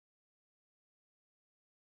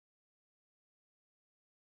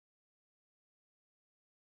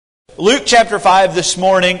Luke chapter 5 this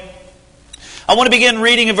morning. I want to begin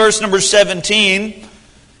reading in verse number 17.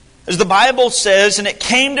 As the Bible says, "And it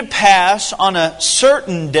came to pass on a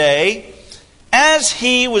certain day, as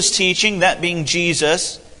he was teaching," that being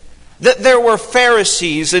Jesus, "that there were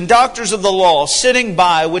Pharisees and doctors of the law sitting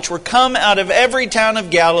by, which were come out of every town of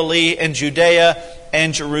Galilee and Judea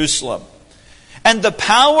and Jerusalem. And the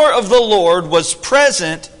power of the Lord was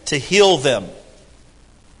present to heal them.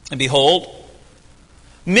 And behold,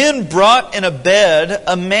 men brought in a bed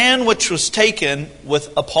a man which was taken with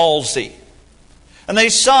a palsy. And they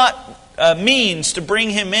sought means to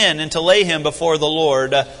bring him in and to lay him before the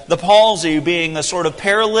Lord. The palsy being a sort of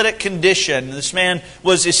paralytic condition. This man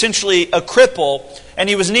was essentially a cripple, and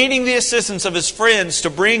he was needing the assistance of his friends to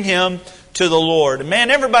bring him to the Lord.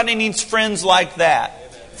 Man, everybody needs friends like that.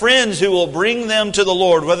 Friends who will bring them to the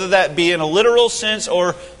Lord, whether that be in a literal sense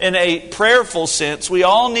or in a prayerful sense. We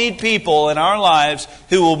all need people in our lives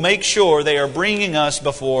who will make sure they are bringing us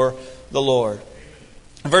before the Lord.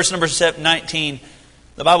 Verse number 19,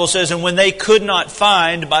 the Bible says, "And when they could not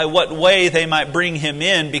find by what way they might bring him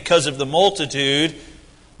in because of the multitude,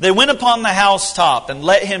 they went upon the housetop and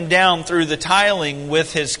let him down through the tiling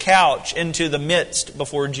with his couch into the midst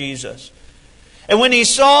before Jesus. And when he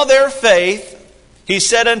saw their faith, he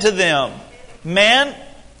said unto them, Man,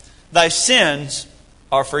 thy sins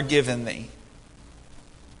are forgiven thee.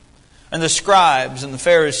 And the scribes and the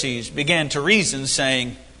Pharisees began to reason,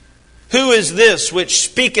 saying, Who is this which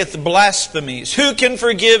speaketh blasphemies? Who can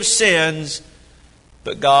forgive sins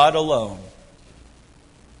but God alone?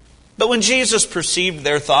 But when Jesus perceived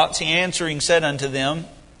their thoughts, he answering said unto them,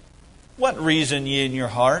 What reason ye in your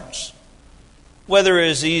hearts? Whether it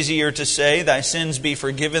is easier to say, Thy sins be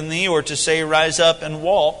forgiven thee, or to say, Rise up and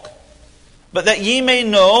walk. But that ye may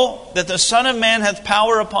know that the Son of Man hath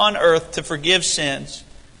power upon earth to forgive sins.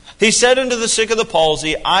 He said unto the sick of the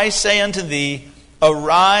palsy, I say unto thee,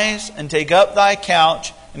 Arise and take up thy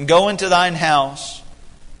couch and go into thine house.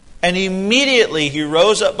 And immediately he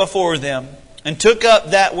rose up before them and took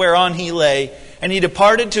up that whereon he lay, and he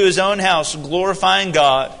departed to his own house, glorifying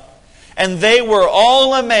God. And they were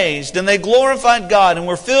all amazed, and they glorified God, and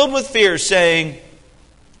were filled with fear, saying,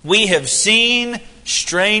 We have seen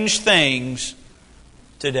strange things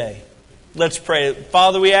today." Let's pray.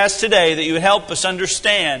 Father, we ask today that you would help us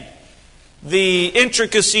understand the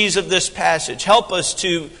intricacies of this passage. Help us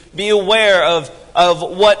to be aware of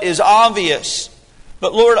what is obvious.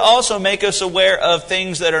 But Lord, also make us aware of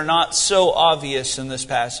things that are not so obvious in this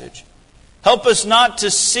passage. Help us not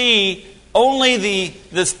to see only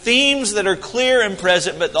the themes that are clear and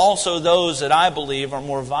present, but also those that I believe are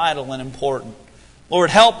more vital and important. Lord,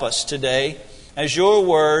 help us today as your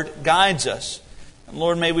word guides us. And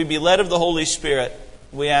Lord, may we be led of the Holy Spirit.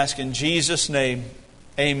 We ask in Jesus' name,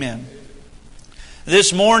 amen.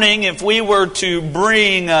 This morning, if we were to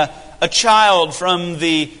bring a child from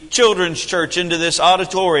the children's church into this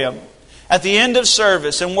auditorium at the end of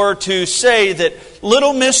service and were to say that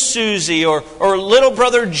little Miss Susie or little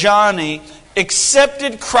brother Johnny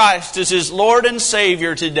accepted Christ as his Lord and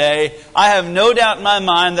Savior today, I have no doubt in my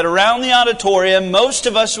mind that around the auditorium, most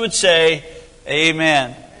of us would say,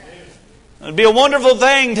 Amen. It would be a wonderful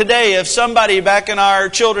thing today if somebody back in our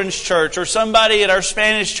children's church or somebody at our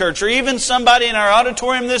Spanish church or even somebody in our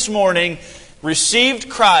auditorium this morning received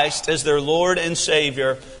Christ as their Lord and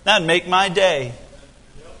Savior. That would make my day.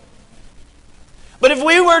 But if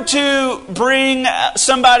we were to bring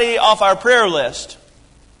somebody off our prayer list,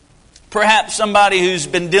 perhaps somebody who's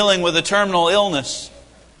been dealing with a terminal illness,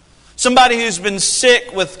 somebody who's been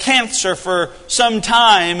sick with cancer for some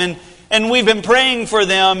time, and we've been praying for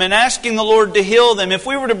them and asking the Lord to heal them, if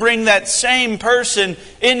we were to bring that same person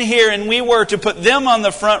in here and we were to put them on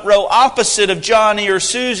the front row opposite of Johnny or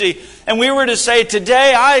Susie, and we were to say,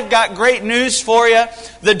 Today I've got great news for you.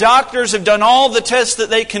 The doctors have done all the tests that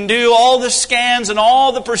they can do, all the scans and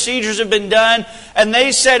all the procedures have been done, and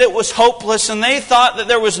they said it was hopeless and they thought that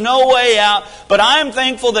there was no way out. But I'm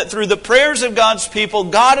thankful that through the prayers of God's people,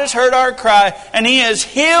 God has heard our cry and He has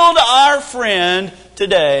healed our friend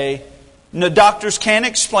today. The doctors can't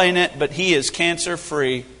explain it, but he is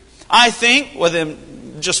cancer-free. I think,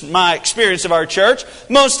 within just my experience of our church,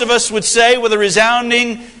 most of us would say with a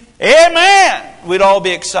resounding Amen. We'd all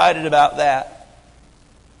be excited about that.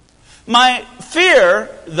 My fear,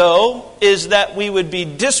 though, is that we would be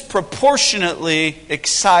disproportionately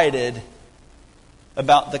excited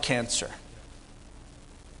about the cancer.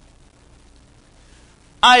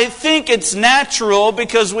 I think it's natural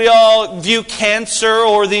because we all view cancer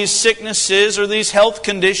or these sicknesses or these health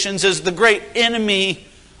conditions as the great enemy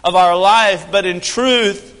of our life. But in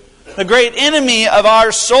truth, the great enemy of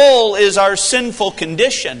our soul is our sinful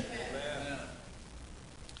condition.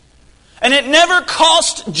 And it never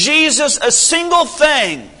cost Jesus a single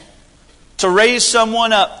thing to raise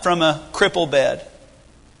someone up from a crippled bed,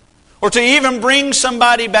 or to even bring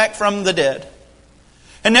somebody back from the dead.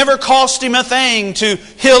 It never cost Him a thing to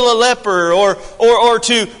heal a leper or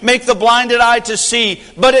to make the blinded eye to see.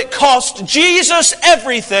 But it cost Jesus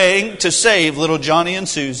everything to save little Johnny and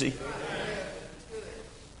Susie.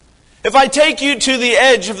 If I take you to the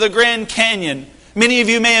edge of the Grand Canyon, many of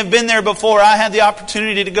you may have been there before. I had the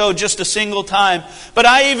opportunity to go just a single time. But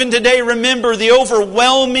I even today remember the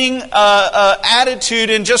overwhelming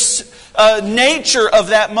attitude and just nature of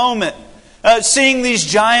that moment. Seeing these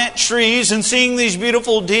giant trees and seeing these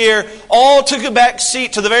beautiful deer all took a back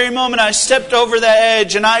seat to the very moment I stepped over that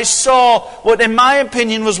edge and I saw what in my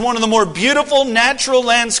opinion was one of the more beautiful natural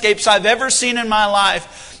landscapes I've ever seen in my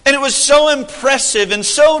life. And it was so impressive and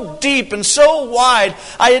so deep and so wide.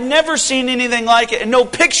 I had never seen anything like it. And no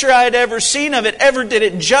picture I had ever seen of it ever did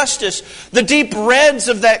it justice. The deep reds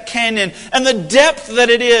of that canyon and the depth that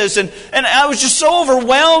it is. And I was just so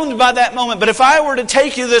overwhelmed by that moment. But if I were to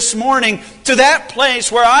take you this morning to that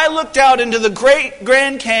place where I looked out into the great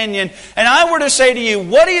Grand Canyon and I were to say to you,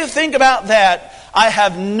 what do you think about that? I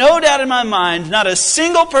have no doubt in my mind, not a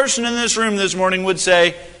single person in this room this morning would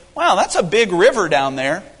say, wow, that's a big river down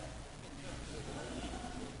there.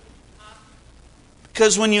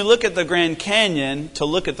 Because when you look at the Grand Canyon, to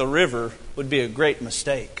look at the river would be a great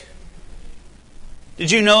mistake.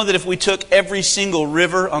 Did you know that if we took every single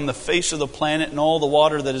river on the face of the planet and all the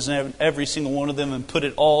water that is in every single one of them and put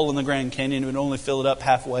it all in the Grand Canyon, it would only fill it up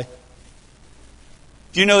halfway?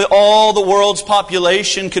 Do you know that all the world's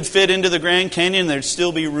population could fit into the Grand Canyon and there'd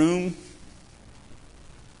still be room?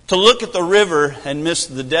 To look at the river and miss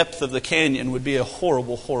the depth of the canyon would be a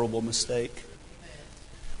horrible, horrible mistake.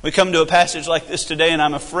 We come to a passage like this today and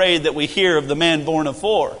I'm afraid that we hear of the man born of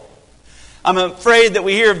 4. I'm afraid that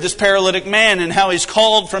we hear of this paralytic man and how he's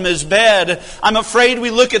called from his bed. I'm afraid we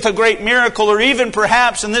look at the great miracle, or even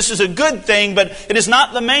perhaps, and this is a good thing, but it is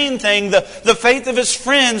not the main thing, the faith of his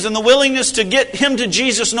friends and the willingness to get him to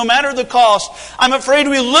Jesus no matter the cost. I'm afraid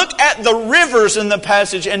we look at the rivers in the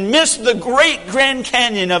passage and miss the great Grand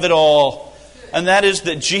Canyon of it all. And that is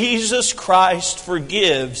that Jesus Christ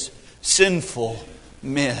forgives sinful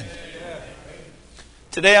men.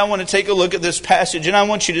 Today I want to take a look at this passage and I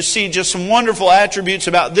want you to see just some wonderful attributes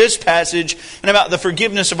about this passage and about the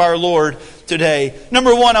forgiveness of our Lord today.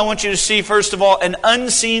 Number one, I want you to see first of all an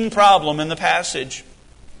unseen problem in the passage.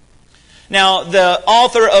 Now, the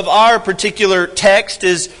author of our particular text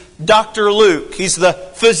is Dr. Luke. He's the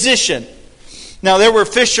physician. Now, there were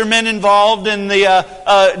fishermen involved in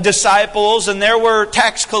the disciples, and there were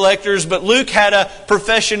tax collectors, but Luke had a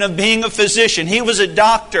profession of being a physician. He was a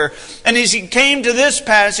doctor. And as he came to this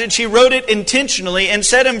passage, he wrote it intentionally and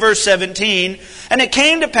said in verse 17, "And it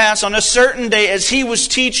came to pass on a certain day as he was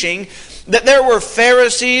teaching, that there were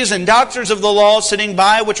Pharisees and doctors of the law sitting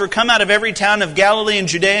by, which were come out of every town of Galilee and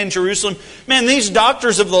Judea and Jerusalem." Man, these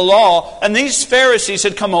doctors of the law and these Pharisees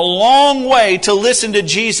had come a long way to listen to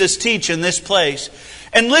Jesus teach in this place.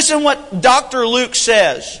 And listen what Dr. Luke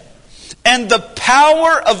says. "And the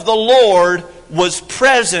power of the Lord was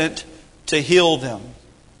present to heal them."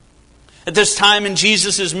 At this time in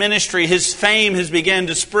Jesus' ministry, His fame has begun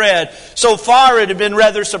to spread. So far it had been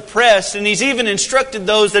rather suppressed, and He's even instructed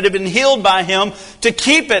those that had been healed by Him to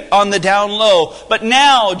keep it on the down low. But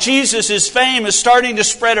now Jesus' fame is starting to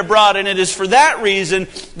spread abroad, and it is for that reason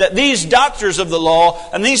that these doctors of the law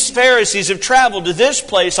and these Pharisees have traveled to this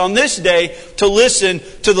place on this day to listen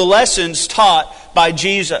to the lessons taught by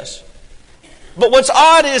Jesus. But what's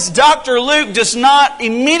odd is Dr. Luke does not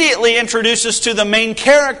immediately introduce us to the main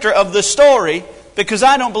character of the story, because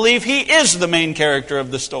I don't believe he is the main character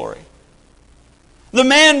of the story. The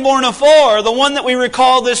man born of 4, the one that we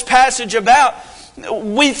recall this passage about,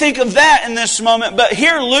 we think of that in this moment. But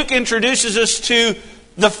here Luke introduces us to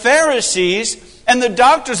the Pharisees and the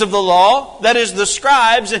doctors of the law, that is the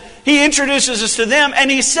scribes. He introduces us to them and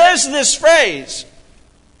he says this phrase,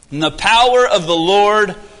 "And the power of the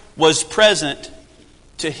Lord was present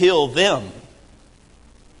to heal them."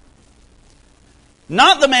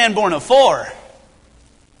 Not the man born of 4,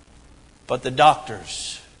 but the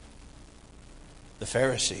doctors, the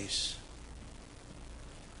Pharisees.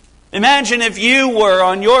 Imagine if you were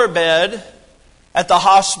on your bed at the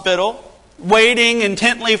hospital, waiting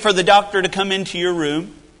intently for the doctor to come into your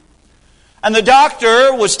room. And the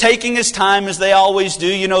doctor was taking his time, as they always do.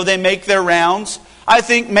 You know, they make their rounds. I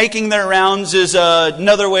think making their rounds is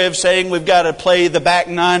another way of saying we've got to play the back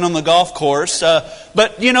nine on the golf course.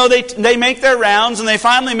 But, you know, they make their rounds and they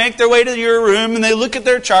finally make their way to your room and they look at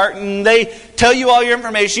their chart and they tell you all your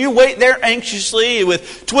information. You wait there anxiously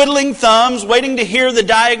with twiddling thumbs, waiting to hear the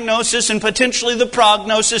diagnosis and potentially the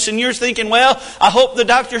prognosis. And you're thinking, well, I hope the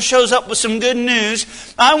doctor shows up with some good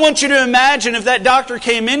news. I want you to imagine if that doctor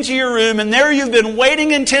came into your room and there you've been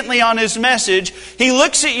waiting intently on his message. He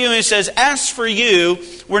looks at you and he says, as for you,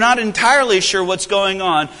 we're not entirely sure what's going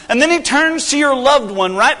on. And then he turns to your loved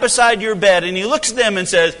one right beside your bed and he looks at them and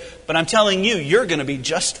says, but I'm telling you, you're going to be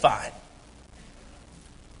just fine.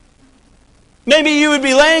 Maybe you would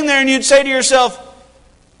be laying there and you'd say to yourself,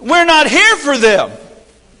 we're not here for them.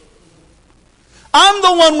 I'm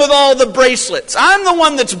the one with all the bracelets. I'm the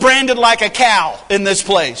one that's branded like a cow in this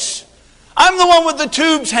place. I'm the one with the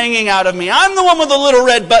tubes hanging out of me. I'm the one with the little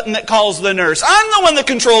red button that calls the nurse. I'm the one that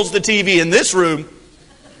controls the TV in this room.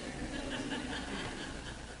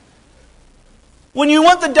 When you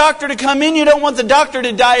want the doctor to come in, you don't want the doctor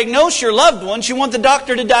to diagnose your loved ones. You want the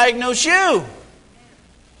doctor to diagnose you.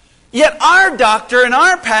 Yet our doctor in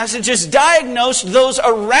our passage has diagnosed those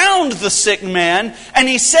around the sick man, and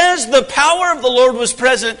he says the power of the Lord was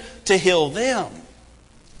present to heal them.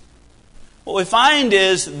 What we find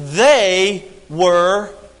is they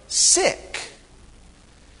were sick.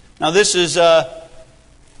 Now this is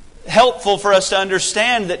helpful for us to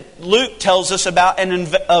understand that Luke tells us about an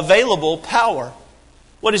available power.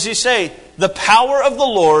 What does he say? The power of the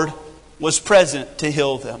Lord was present to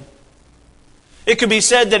heal them. It could be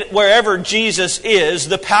said that wherever Jesus is,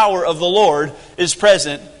 the power of the Lord is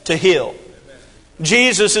present to heal.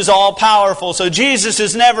 Jesus is all powerful, so Jesus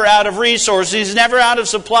is never out of resources. He's never out of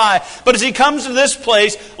supply. But as he comes to this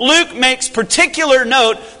place, Luke makes particular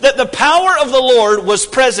note that the power of the Lord was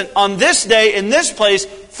present on this day in this place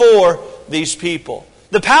for these people.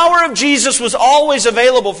 The power of Jesus was always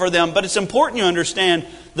available for them, but it's important you understand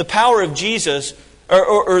the power of Jesus,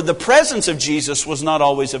 or the presence of Jesus, was not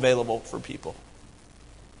always available for people.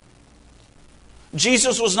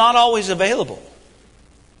 Jesus was not always available.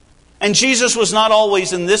 And Jesus was not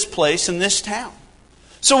always in this place, in this town.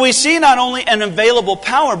 So we see not only an available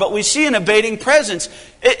power, but we see an abating presence.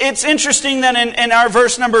 It's interesting that in our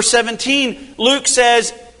verse number 17, Luke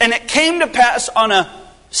says, and it came to pass on a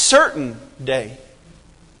certain day.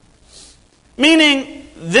 Meaning,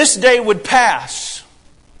 this day would pass.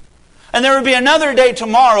 And there would be another day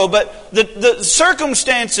tomorrow, but the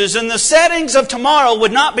circumstances and the settings of tomorrow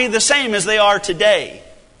would not be the same as they are today.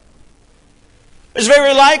 It's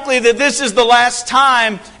very likely that this is the last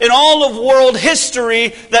time in all of world history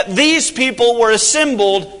that these people were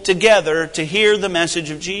assembled together to hear the message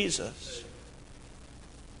of Jesus.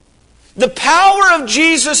 The power of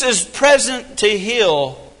Jesus is present to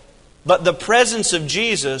heal, but the presence of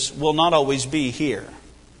Jesus will not always be here.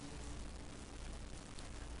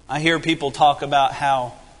 I hear people talk about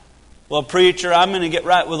how, well, preacher, I'm going to get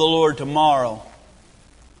right with the Lord tomorrow.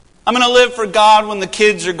 I'm going to live for God when the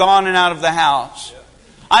kids are gone and out of the house.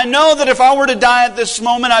 I know that if I were to die at this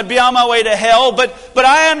moment, I'd be on my way to hell, but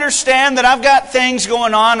I understand that I've got things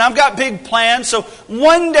going on. I've got big plans, so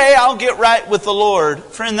one day I'll get right with the Lord.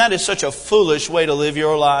 Friend, that is such a foolish way to live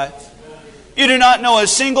your life. You do not know a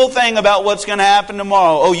single thing about what's going to happen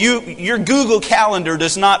tomorrow. Oh, your Google Calendar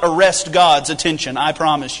does not arrest God's attention, I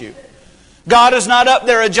promise you. God is not up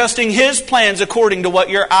there adjusting His plans according to what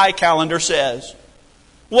your iCalendar says.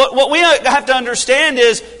 What we have to understand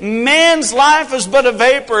is man's life is but a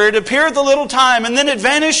vapor. It appeareth a little time and then it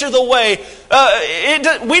vanisheth away.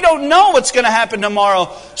 We don't know what's going to happen tomorrow.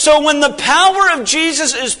 So when the power of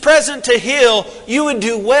Jesus is present to heal, you would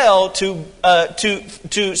do well to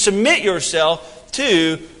submit yourself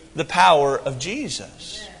to the power of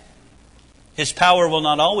Jesus. His power will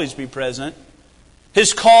not always be present.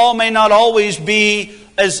 His call may not always be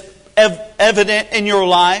as evident in your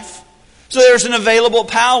life. So there's an available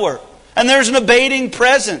power. And there's an abating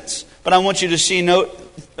presence. But I want you to see,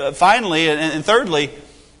 finally and thirdly,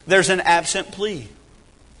 there's an absent plea.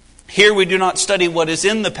 Here we do not study what is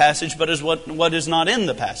in the passage, but as what is not in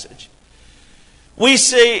the passage. We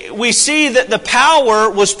see that the power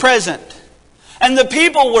was present. And the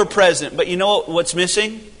people were present. But you know what's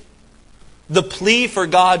missing? The plea for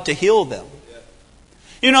God to heal them.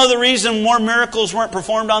 You know the reason more miracles weren't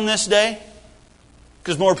performed on this day?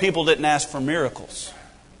 Because more people didn't ask for miracles.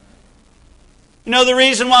 You know the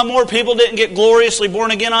reason why more people didn't get gloriously born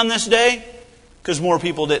again on this day? Because more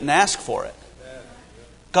people didn't ask for it.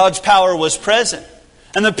 God's power was present.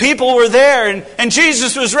 And the people were there and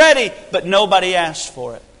Jesus was ready, but nobody asked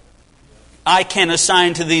for it. I can't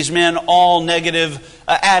assign to these men all negative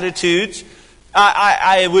attitudes.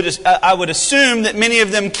 I would assume that many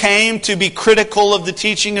of them came to be critical of the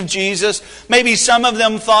teaching of Jesus. Maybe some of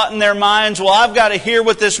them thought in their minds, well, I've got to hear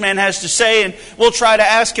what this man has to say, and we'll try to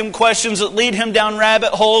ask him questions that lead him down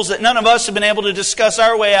rabbit holes that none of us have been able to discuss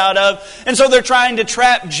our way out of. And so they're trying to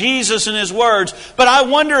trap Jesus in His words. But I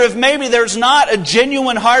wonder if maybe there's not a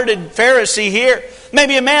genuine-hearted Pharisee here.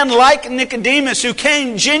 Maybe a man like Nicodemus who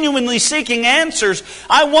came genuinely seeking answers.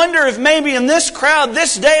 I wonder if maybe in this crowd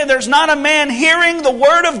this day there's not a man hearing the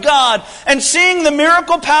Word of God and seeing the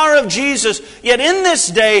miracle power of Jesus. Yet in this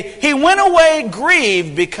day he went away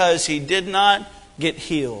grieved because he did not get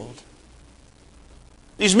healed.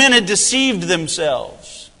 These men had deceived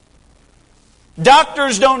themselves.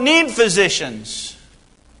 Doctors don't need physicians.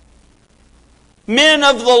 Men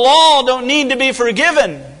of the law don't need to be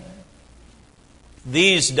forgiven.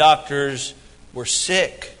 These doctors were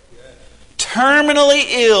sick, terminally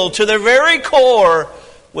ill to their very core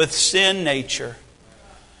with sin nature.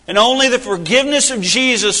 And only the forgiveness of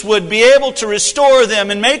Jesus would be able to restore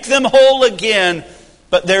them and make them whole again.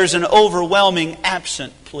 But there's an overwhelming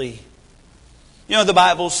absent plea. You know what the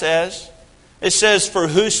Bible says? It says, "For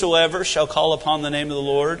whosoever shall call upon the name of the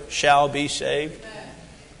Lord shall be saved."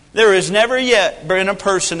 There has never yet been a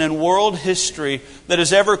person in world history that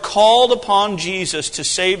has ever called upon Jesus to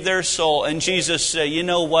save their soul, and Jesus said, "You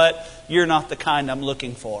know what? You're not the kind I'm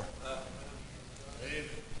looking for."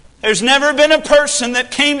 There's never been a person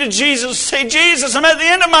that came to Jesus and say, "Jesus, I'm at the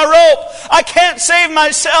end of my rope. I can't save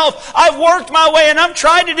myself. I've worked my way and I've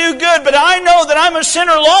tried to do good, but I know that I'm a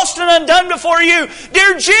sinner lost and undone before you.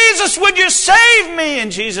 Dear Jesus, would you save me?"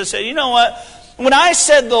 And Jesus said, "You know what? When I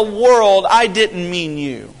said the world, I didn't mean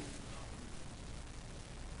you.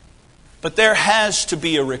 But there has to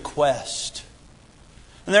be a request.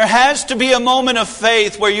 And there has to be a moment of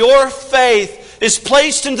faith where your faith is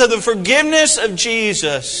placed into the forgiveness of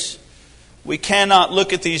Jesus." We cannot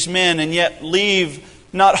look at these men and yet leave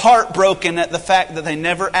not heartbroken at the fact that they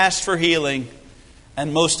never asked for healing,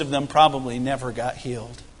 and most of them probably never got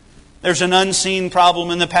healed. There's an unseen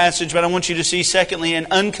problem in the passage, but I want you to see, secondly, an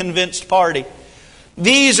unconvinced party.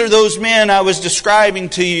 These are those men I was describing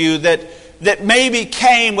to you that maybe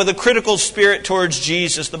came with a critical spirit towards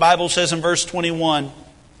Jesus. The Bible says in verse 21,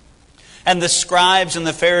 "And the scribes and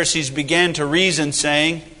the Pharisees began to reason,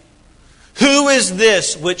 saying, Who is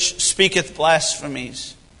this which speaketh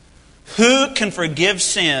blasphemies? Who can forgive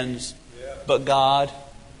sins but God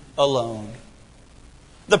alone?"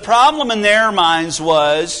 The problem in their minds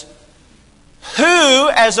was, who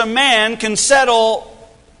as a man can settle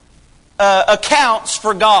accounts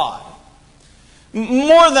for God?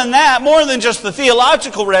 More than that, more than just the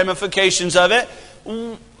theological ramifications of it,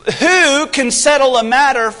 who can settle a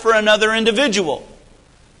matter for another individual?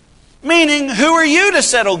 Meaning, who are you to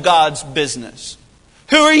settle God's business?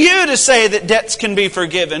 Who are you to say that debts can be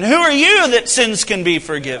forgiven? Who are you that sins can be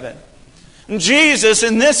forgiven? And Jesus,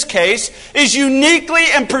 in this case, is uniquely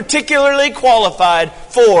and particularly qualified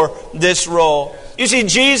for this role. You see,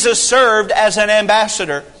 Jesus served as an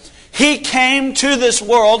ambassador. He came to this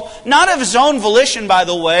world, not of His own volition, by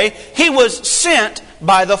the way. He was sent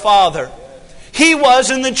by the Father. He was,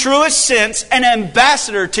 in the truest sense, an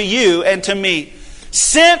ambassador to you and to me.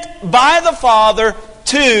 Sent by the Father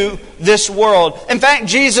to this world. In fact,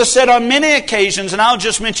 Jesus said on many occasions, and I'll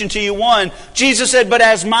just mention to you one, Jesus said, "But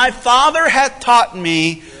as my Father hath taught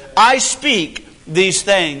me, I speak these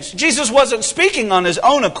things." Jesus wasn't speaking on His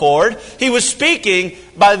own accord. He was speaking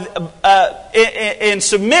in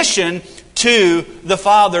submission to the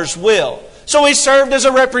Father's will. So He served as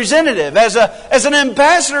a representative, as an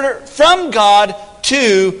ambassador from God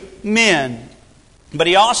to men. But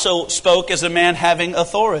He also spoke as a man having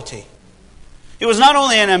authority. He was not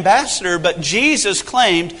only an ambassador, but Jesus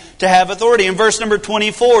claimed to have authority. In verse number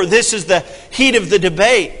 24, this is the heat of the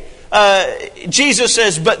debate. Jesus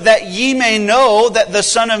says, "But that ye may know that the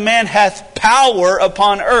Son of Man hath power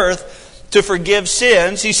upon earth to forgive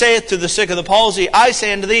sins, He saith to the sick of the palsy, I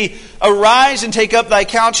say unto thee, arise and take up thy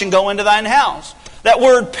couch and go into thine house." That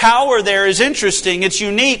word power there is interesting. It's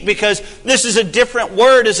unique because this is a different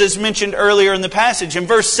word as is mentioned earlier in the passage. In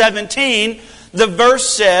verse 17, the verse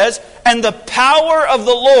says, "And the power of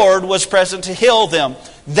the Lord was present to heal them."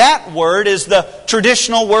 That word is the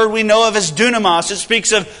traditional word we know of as dunamis. It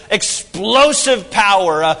speaks of explosive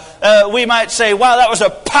power. We might say, wow, that was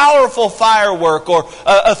a powerful firework. Or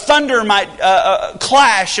a thunder might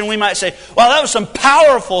clash, and we might say, wow, that was some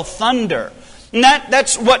powerful thunder. And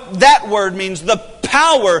that's what that word means. The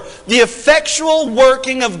power, the effectual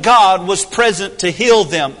working of God was present to heal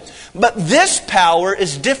them. But this power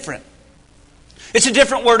is different. It's a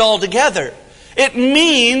different word altogether. It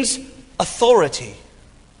means authority.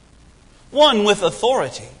 one with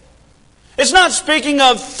authority. It's not speaking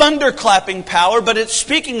of thunderclapping power, but it's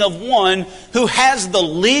speaking of one who has the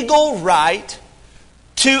legal right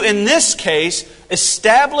to, in this case,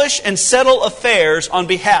 establish and settle affairs on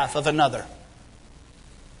behalf of another.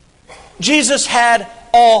 Jesus had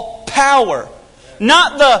all power.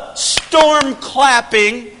 Not the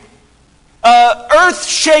storm-clapping,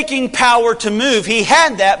 earth-shaking power to move. He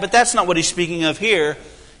had that, but that's not what he's speaking of here.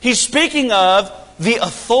 He's speaking of the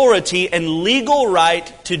authority and legal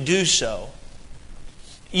right to do so.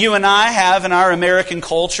 You and I have in our American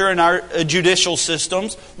culture, in our judicial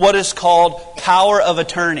systems, what is called power of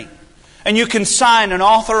attorney. And you can sign an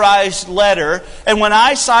authorized letter. And when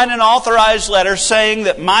I sign an authorized letter saying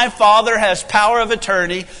that my father has power of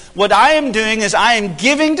attorney, what I am doing is I am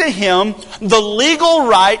giving to him the legal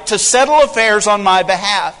right to settle affairs on my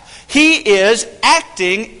behalf. He is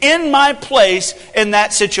acting in my place in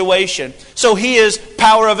that situation. So he is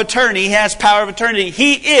power of attorney. He has power of attorney.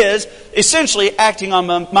 He is essentially acting on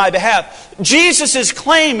my behalf. Jesus is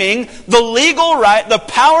claiming the legal right, the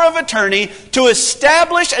power of attorney to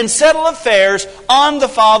establish and settle affairs on the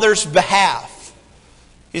Father's behalf.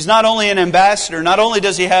 He's not only an ambassador, not only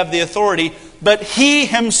does he have the authority, but he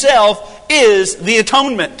himself is the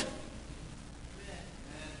atonement.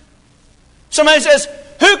 Somebody says,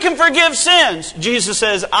 who can forgive sins? Jesus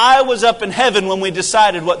says, I was up in heaven when we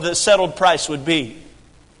decided what the settled price would be.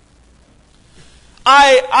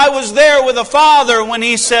 I was there with the Father when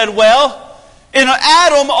He said, well, in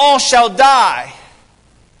Adam all shall die.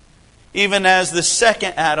 Even as the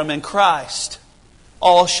second Adam in Christ,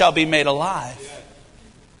 all shall be made alive.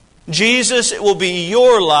 Jesus, it will be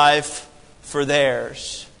your life for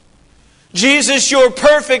theirs. Jesus, your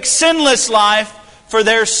perfect sinless life for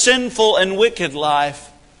their sinful and wicked life.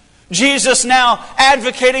 Jesus now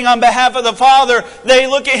advocating on behalf of the Father, they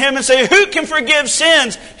look at Him and say, who can forgive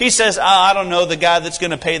sins? He says, I don't know, the guy that's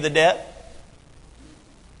going to pay the debt.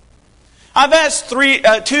 I've asked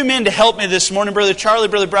two men to help me this morning, Brother Charlie,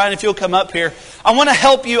 Brother Brian, if you'll come up here. I want to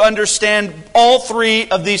help you understand all three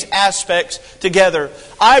of these aspects together.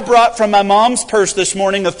 I brought from my mom's purse this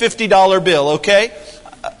morning a $50 bill, okay?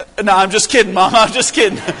 No, I'm just kidding, Mom, I'm just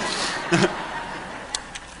kidding.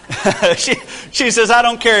 She says, I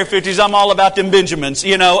don't carry 50s. I'm all about them Benjamins.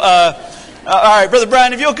 You know. All right, Brother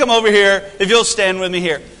Brian, if you'll come over here, if you'll stand with me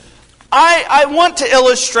here. I want to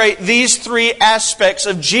illustrate these three aspects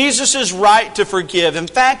of Jesus' right to forgive. In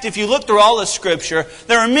fact, if you look through all the Scripture,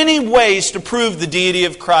 there are many ways to prove the deity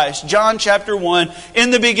of Christ. John chapter 1,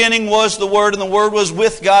 in the beginning was the Word, and the Word was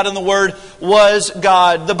with God, and the Word was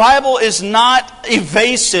God. The Bible is not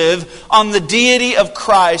evasive on the deity of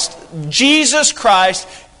Christ. Jesus Christ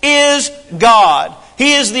is God.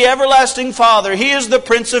 He is the everlasting Father. He is the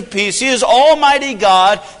Prince of Peace. He is Almighty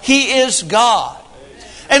God. He is God.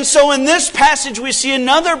 And so in this passage we see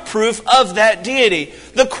another proof of that deity.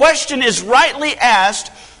 The question is rightly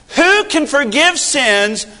asked, who can forgive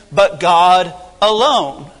sins but God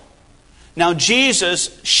alone? Now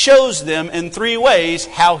Jesus shows them in three ways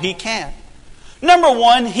how He can. Number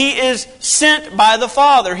one, He is sent by the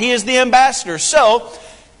Father. He is the ambassador. So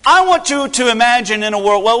I want you to imagine in a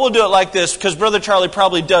world, well, we'll do it like this because Brother Charlie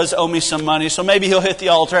probably does owe me some money, so maybe he'll hit the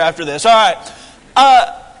altar after this. All right.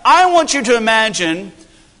 I want you to imagine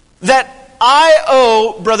that I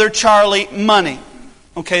owe Brother Charlie money.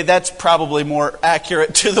 Okay, that's probably more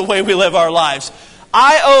accurate to the way we live our lives.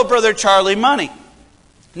 I owe Brother Charlie money.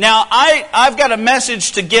 Now, I've got a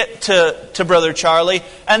message to get to Brother Charlie,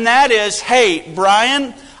 and that is, hey,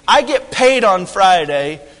 Brian, I get paid on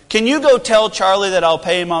Friday. Can you go tell Charlie that I'll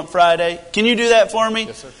pay him on Friday? Can you do that for me?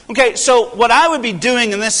 Yes, sir. Okay, so what I would be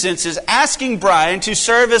doing in this sense is asking Brian to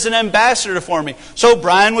serve as an ambassador for me. So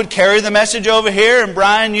Brian would carry the message over here, and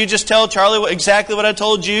Brian, you just tell Charlie exactly what I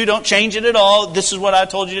told you. Don't change it at all. This is what I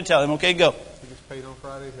told you to tell him. Okay, go. He gets paid on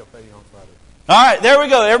Friday, he'll pay you on Friday. All right, there we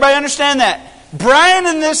go. Everybody understand that? Brian,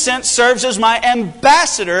 in this sense, serves as my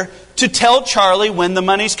ambassador to tell Charlie when the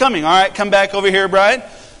money's coming. All right, come back over here, Brian.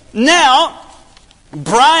 Now,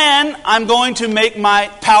 Brian, I'm going to make my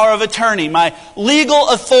power of attorney, my legal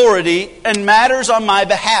authority in matters on my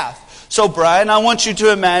behalf. So, Brian, I want you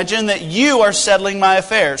to imagine that you are settling my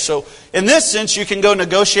affairs. So, in this sense, you can go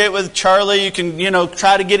negotiate with Charlie. You can,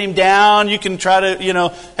 try to get him down. You can try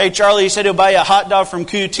to, hey, Charlie, he said he'll buy you a hot dog from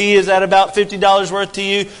QT. Is that about $50 worth to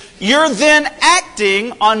you? You're then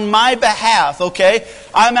acting on my behalf, okay?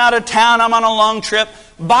 I'm out of town. I'm on a long trip.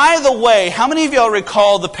 By the way, how many of y'all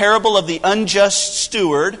recall the parable of the unjust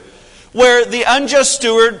steward, where the unjust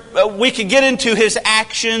steward, we could get into his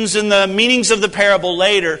actions and the meanings of the parable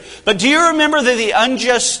later. But do you remember that the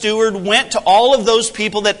unjust steward went to all of those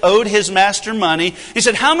people that owed his master money? He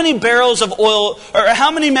said, how many barrels of oil, or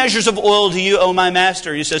how many measures of oil do you owe my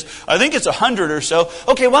master? He says, I think it's 100 or so.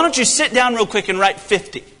 Okay, why don't you sit down real quick and write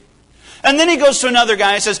 50? And then he goes to another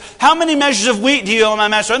guy and says, how many measures of wheat do you owe my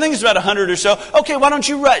master? I think it's about 100 or so. Okay, why don't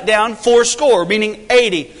you write down 80, meaning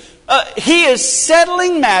 80. He is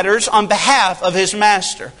settling matters on behalf of his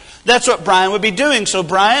master. That's what Brian would be doing. So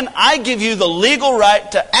Brian, I give you the legal right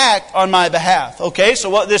to act on my behalf. Okay, so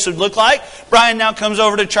what this would look like, Brian now comes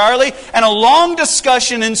over to Charlie and a long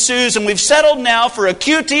discussion ensues, and we've settled now for a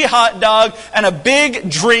QT hot dog and a big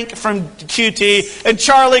drink from QT, and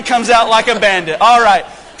Charlie comes out like a bandit. All right,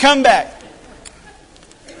 come back.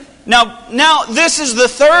 Now this is the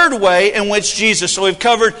third way in which Jesus, so we've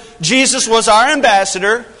covered Jesus was our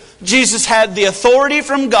ambassador. Jesus had the authority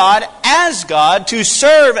from God as God to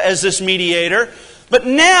serve as this mediator. But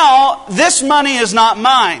now, this money is not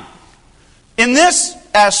mine. In this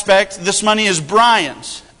aspect, this money is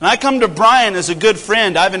Brian's. And I come to Brian as a good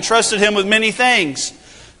friend. I've entrusted him with many things.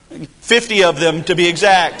 50 of them, to be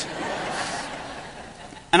exact.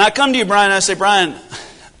 And I come to you, Brian, and I say, Brian,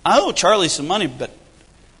 I owe Charlie some money, but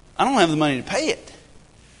I don't have the money to pay it.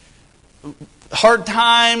 Hard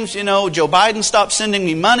times, Joe Biden stopped sending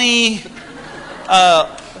me money.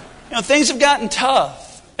 Things have gotten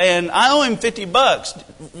tough. And I owe him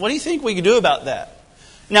 $50. What do you think we could do about that?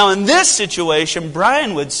 Now, in this situation,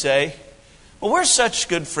 Brian would say, well, we're such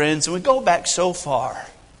good friends and we go back so far.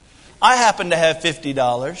 I happen to have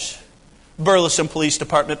 $50. Burleson Police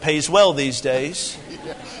Department pays well these days.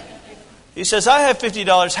 He says, I have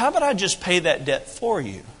 $50. How about I just pay that debt for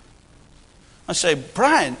you? I say,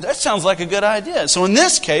 Brian, that sounds like a good idea. So in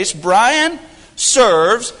this case, Brian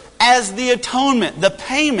serves as the atonement, the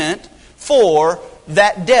payment for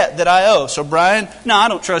that debt that I owe. So Brian, no, I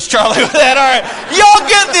don't trust Charlie with that. All right, y'all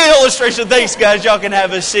get the illustration. Thanks, guys. Y'all can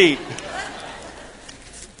have a seat.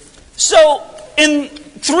 So in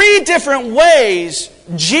 3 different ways,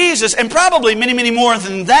 Jesus, and probably many, many more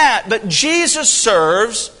than that, but Jesus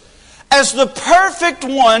serves as the perfect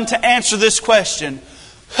one to answer this question.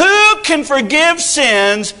 Who can forgive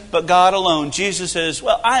sins but God alone? Jesus says,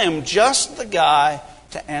 well, I am just the guy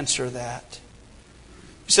to answer that.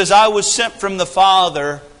 He says, I was sent from the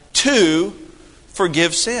Father to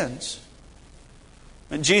forgive sins.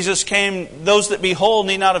 And Jesus came, those that be whole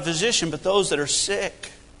need not a physician, but those that are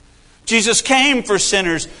sick. Jesus came for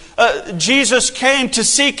sinners. Jesus came to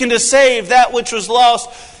seek and to save that which was lost.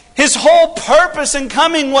 His whole purpose in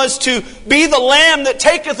coming was to be the Lamb that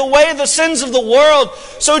taketh away the sins of the world.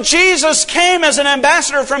 So Jesus came as an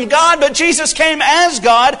ambassador from God, but Jesus came as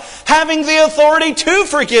God, having the authority to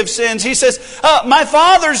forgive sins. He says, my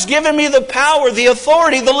Father's given me the power, the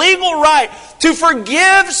authority, the legal right to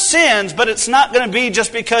forgive sins, but it's not going to be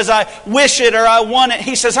just because I wish it or I want it.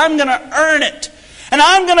 He says, I'm going to earn it. And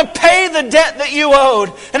I'm going to pay the debt that you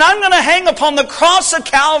owed. And I'm going to hang upon the cross of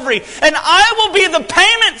Calvary. And I will be the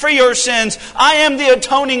payment for your sins. I am the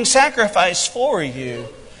atoning sacrifice for you.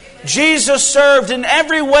 Jesus served in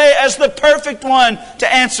every way as the perfect one to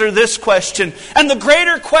answer this question. And the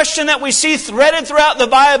greater question that we see threaded throughout the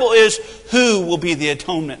Bible is, who will be the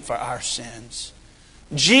atonement for our sins?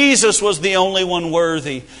 Jesus was the only one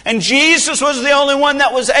worthy. And Jesus was the only one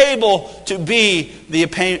that was able to be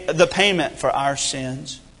the payment for our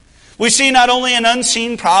sins. We see not only an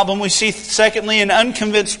unseen problem, we see secondly an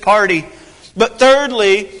unconvinced party. But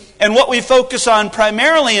thirdly, and what we focus on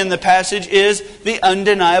primarily in the passage, is the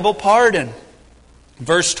undeniable pardon.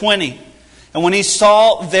 Verse 20. And when he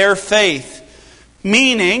saw their faith,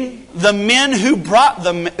 meaning the men who brought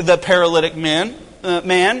the paralytic man,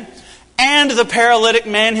 and the paralytic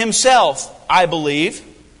man himself, I believe.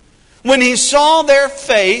 When he saw their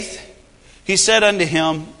faith, he said unto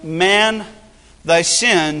him, Man, thy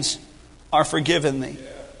sins are forgiven thee.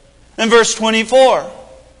 In verse 24,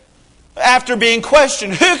 after being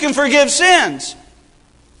questioned, who can forgive sins?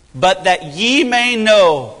 But that ye may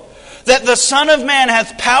know that the Son of Man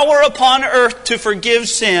hath power upon earth to forgive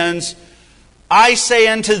sins, I say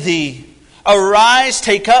unto thee, arise,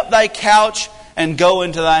 take up thy couch, and go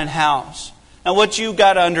into thine house. Now what you've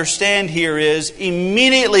got to understand here is,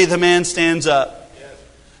 immediately the man stands up.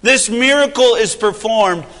 This miracle is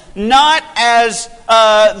performed not as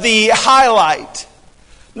the highlight.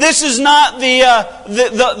 This is not the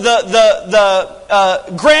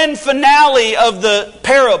grand finale of the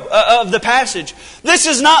parable of the passage. This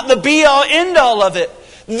is not the be-all, end-all of it.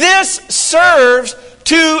 This serves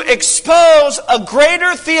to expose a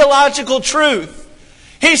greater theological truth.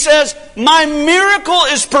 He says, my miracle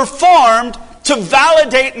is performed to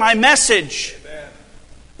validate my message.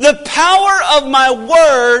 The power of my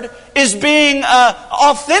word is being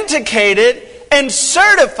authenticated and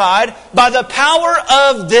certified by the power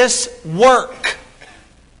of this work.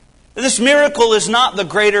 This miracle is not the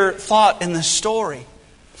greater thought in the story.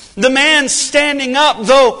 The man standing up,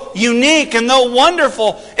 though unique and though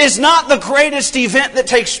wonderful, is not the greatest event that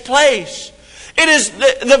takes place. It is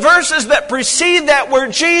the verses that precede that where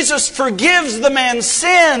Jesus forgives the man's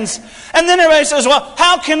sins. And then everybody says, well,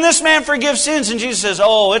 how can this man forgive sins? And Jesus says,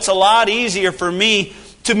 oh, it's a lot easier for me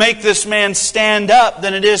to make this man stand up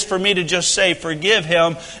than it is for me to just say, forgive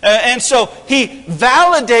him. And so he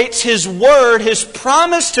validates his word, his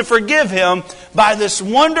promise to forgive him, by this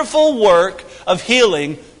wonderful work of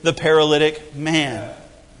healing the paralytic man.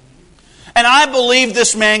 And I believe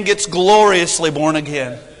this man gets gloriously born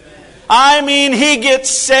again. I mean, he gets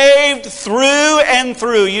saved through and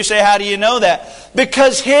through. You say, how do you know that?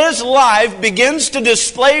 Because his life begins to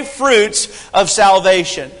display fruits of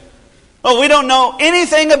salvation. Well, we don't know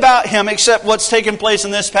anything about him except what's taken place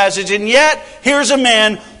in this passage. And yet, here's a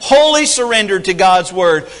man wholly surrendered to God's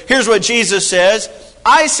word. Here's what Jesus says.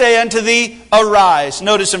 I say unto thee, arise.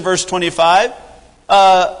 Notice in verse 25.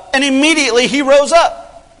 And immediately he rose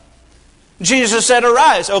up. Jesus said,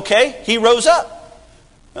 arise. Okay, he rose up.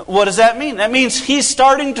 What does that mean? That means he's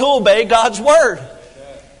starting to obey God's word.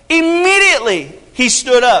 Immediately he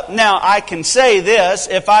stood up. Now, I can say this,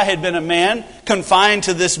 if I had been a man confined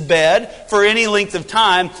to this bed for any length of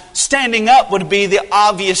time, standing up would be the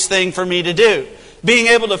obvious thing for me to do. Being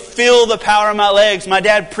able to feel the power of my legs. My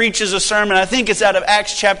dad preaches a sermon, I think it's out of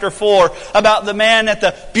Acts chapter 4, about the man at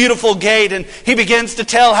the beautiful gate. And he begins to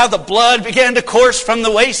tell how the blood began to course from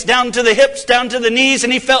the waist down to the hips, down to the knees.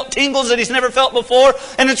 And he felt tingles that he's never felt before.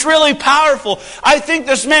 And it's really powerful. I think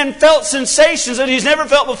this man felt sensations that he's never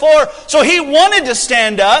felt before. So he wanted to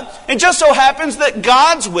stand up. And just so happens that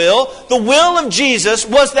God's will, the will of Jesus,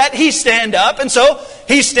 was that he stand up. And so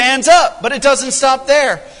he stands up. But it doesn't stop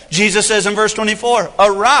there. Jesus says in verse 24,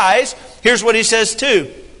 arise. Here's what he says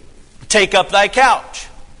too. Take up thy couch.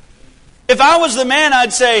 If I was the man,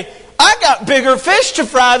 I'd say, I got bigger fish to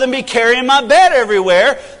fry than be carrying my bed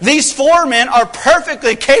everywhere. These 4 men are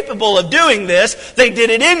perfectly capable of doing this. They did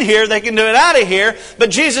it in here. They can do it out of here. But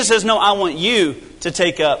Jesus says, no, I want you to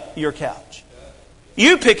take up your couch.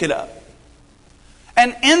 You pick it up.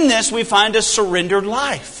 And in this we find a surrendered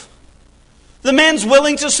life. The man's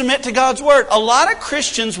willing to submit to God's word. A lot of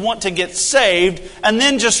Christians want to get saved and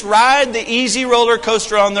then just ride the easy roller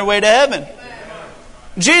coaster on their way to heaven.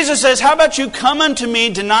 Jesus says, how about you come unto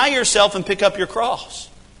me, deny yourself, and pick up your cross?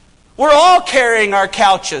 We're all carrying our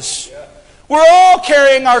couches. We're all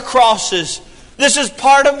carrying our crosses. This is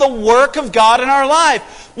part of the work of God in our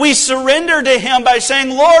life. We surrender to Him by saying,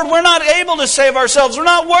 Lord, we're not able to save ourselves. We're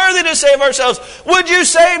not worthy to save ourselves. Would you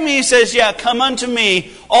save me? He says, yeah, come unto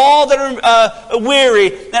me, all that are weary,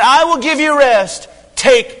 and I will give you rest.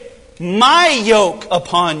 Take my yoke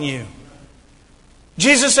upon you.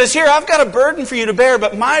 Jesus says, here, I've got a burden for you to bear,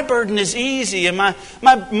 but my burden is easy, and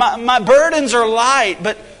my burdens are light,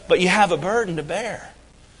 but you have a burden to bear.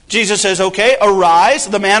 Jesus says, okay, arise.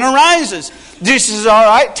 The man arises. Jesus says, all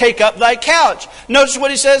right, take up thy couch. Notice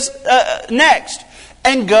what he says next.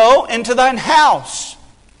 And go into thine house.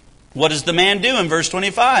 What does the man do in verse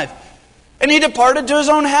 25? And he departed to his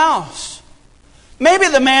own house. Maybe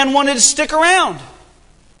the man wanted to stick around.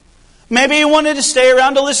 Maybe he wanted to stay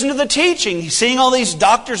around to listen to the teaching. He's seeing all these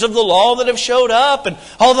doctors of the law that have showed up and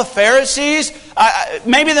all the Pharisees.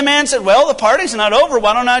 Maybe the man said, well, the party's not over.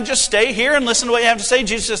 Why don't I just stay here and listen to what you have to say?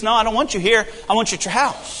 Jesus says, no, I don't want you here. I want you at your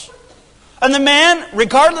house. And the man,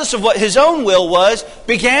 regardless of what his own will was,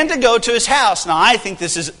 began to go to his house. Now, I think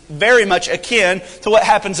this is very much akin to what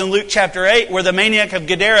happens in Luke chapter 8, where the maniac of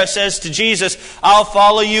Gadara says to Jesus, I'll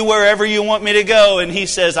follow you wherever you want me to go. And he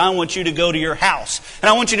says, I want you to go to your house. And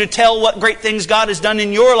I want you to tell what great things God has done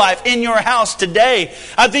in your life, in your house today.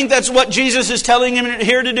 I think that's what Jesus is telling him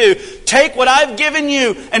here to do. Take what I've given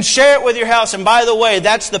you and share it with your house. And by the way,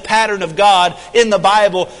 that's the pattern of God in the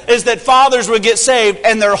Bible, is that fathers would get saved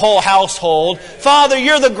and their whole household. Father,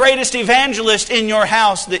 you're the greatest evangelist in your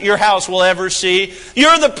house that your house will ever see.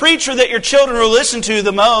 You're the preacher that your children will listen to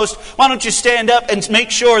the most. Why don't you stand up and make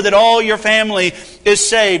sure that all your family is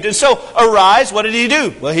saved? And so, arise. What did he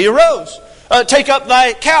do? Well, he arose. Take up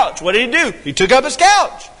thy couch. What did he do? He took up his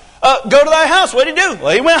couch. Go to thy house. What did he do?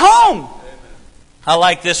 Well, he went home. I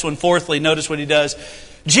like this one. Fourthly, notice what he does.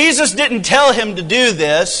 Jesus didn't tell him to do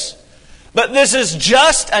this. But this is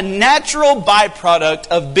just a natural byproduct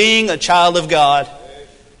of being a child of God.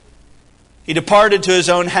 He departed to his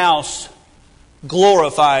own house.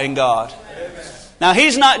 glorifying God. Now,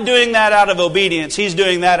 He's not doing that out of obedience. He's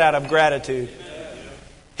doing that out of gratitude.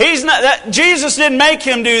 Jesus didn't make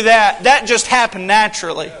Him do that. That just happened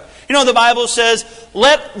naturally. You know, the Bible says,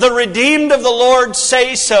 let the redeemed of the Lord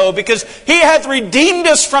say so, because He hath redeemed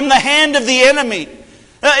us from the hand of the enemy.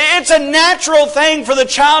 It's a natural thing for the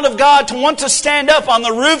child of God to want to stand up on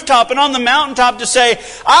the rooftop and on the mountaintop to say,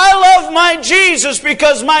 I love my Jesus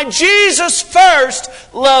because my Jesus first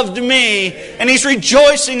loved me. And He's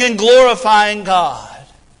rejoicing and glorifying God.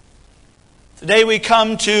 Today we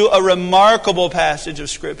come to a remarkable passage of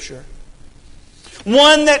Scripture.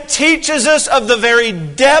 One that teaches us of the very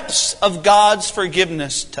depths of God's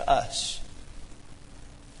forgiveness to us.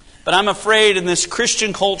 But I'm afraid in this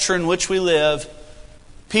Christian culture in which we live,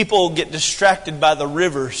 people get distracted by the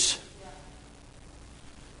rivers.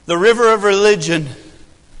 The river of religion.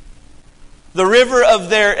 The river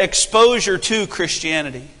of their exposure to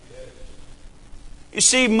Christianity. You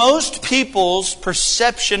see, most people's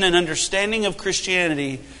perception and understanding of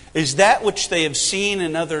Christianity is that which they have seen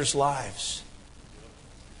in others' lives.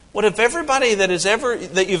 What if everybody that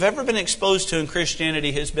you've ever been exposed to in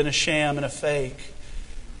Christianity has been a sham and a fake?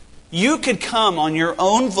 You could come on your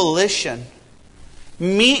own volition,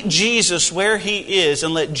 meet Jesus where He is,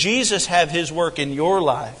 and let Jesus have His work in your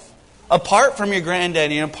life. Apart from your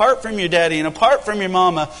granddaddy, and apart from your daddy, and apart from your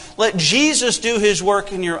mama, let Jesus do His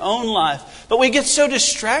work in your own life. But we get so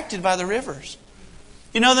distracted by the rivers.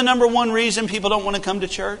 You know the number one reason people don't want to come to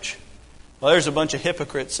church? Well, there's a bunch of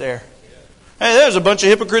hypocrites there. Hey, there's a bunch of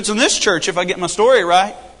hypocrites in this church if I get my story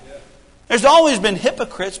right. There's always been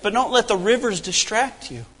hypocrites, but don't let the rivers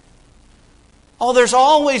distract you. Oh, there's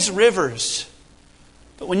always rivers.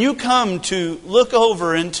 But when you come to look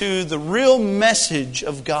over into the real message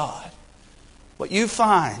of God, what you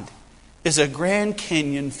find is a Grand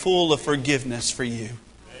Canyon full of forgiveness for you.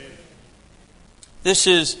 This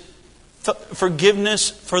is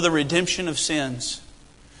forgiveness for the redemption of sins.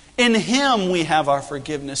 In Him we have our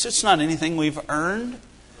forgiveness. It's not anything we've earned.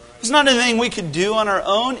 It's not anything we could do on our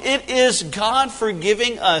own. It is God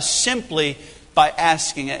forgiving us simply by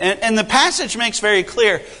asking it. And the passage makes very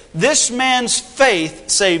clear, this man's faith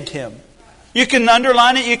saved him. You can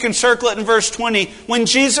underline it, you can circle it in verse 20. When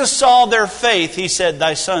Jesus saw their faith, He said,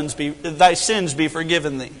 thy sins be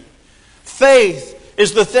forgiven thee. Faith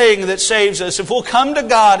is the thing that saves us. If we'll come to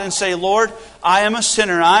God and say, Lord, I am a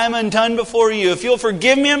sinner, I am undone before You. If You'll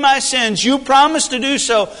forgive me of my sins, You promised to do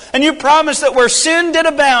so. And You promised that where sin did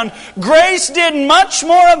abound, grace did much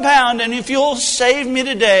more abound. And if You'll save me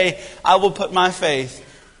today, I will put my faith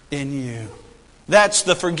in You. That's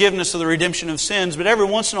the forgiveness of the redemption of sins. But every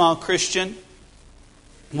once in a while, Christian,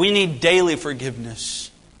 we need daily forgiveness.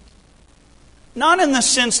 Not in the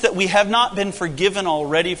sense that we have not been forgiven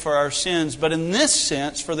already for our sins, but in this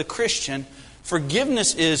sense, for the Christian,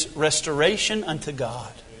 forgiveness is restoration unto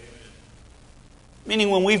God. Meaning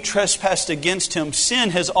when we've trespassed against Him,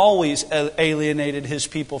 sin has always alienated His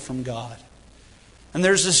people from God. And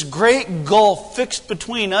there's this great gulf fixed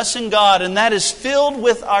between us and God, and that is filled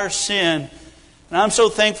with our sin. And I'm so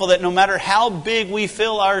thankful that no matter how big we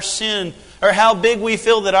feel our sin, or how big we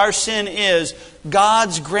feel that our sin is,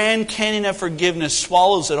 God's Grand Canyon of forgiveness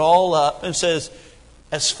swallows it all up and says,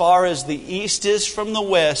 as far as the east is from the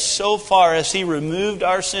west, so far as He removed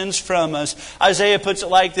our sins from us. Isaiah puts it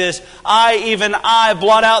like this, even I,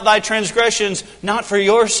 blot out thy transgressions, not for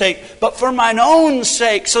your sake, but for mine own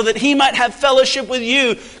sake, so that He might have fellowship with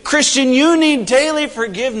you. Christian, you need daily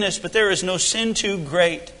forgiveness, but there is no sin too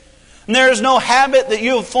great. And there is no habit that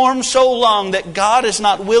you have formed so long that God is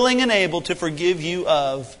not willing and able to forgive you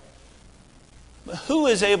of. But who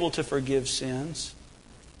is able to forgive sins?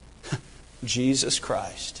 Jesus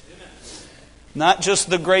Christ. Not just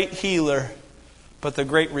the great healer, but the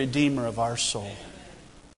great Redeemer of our soul.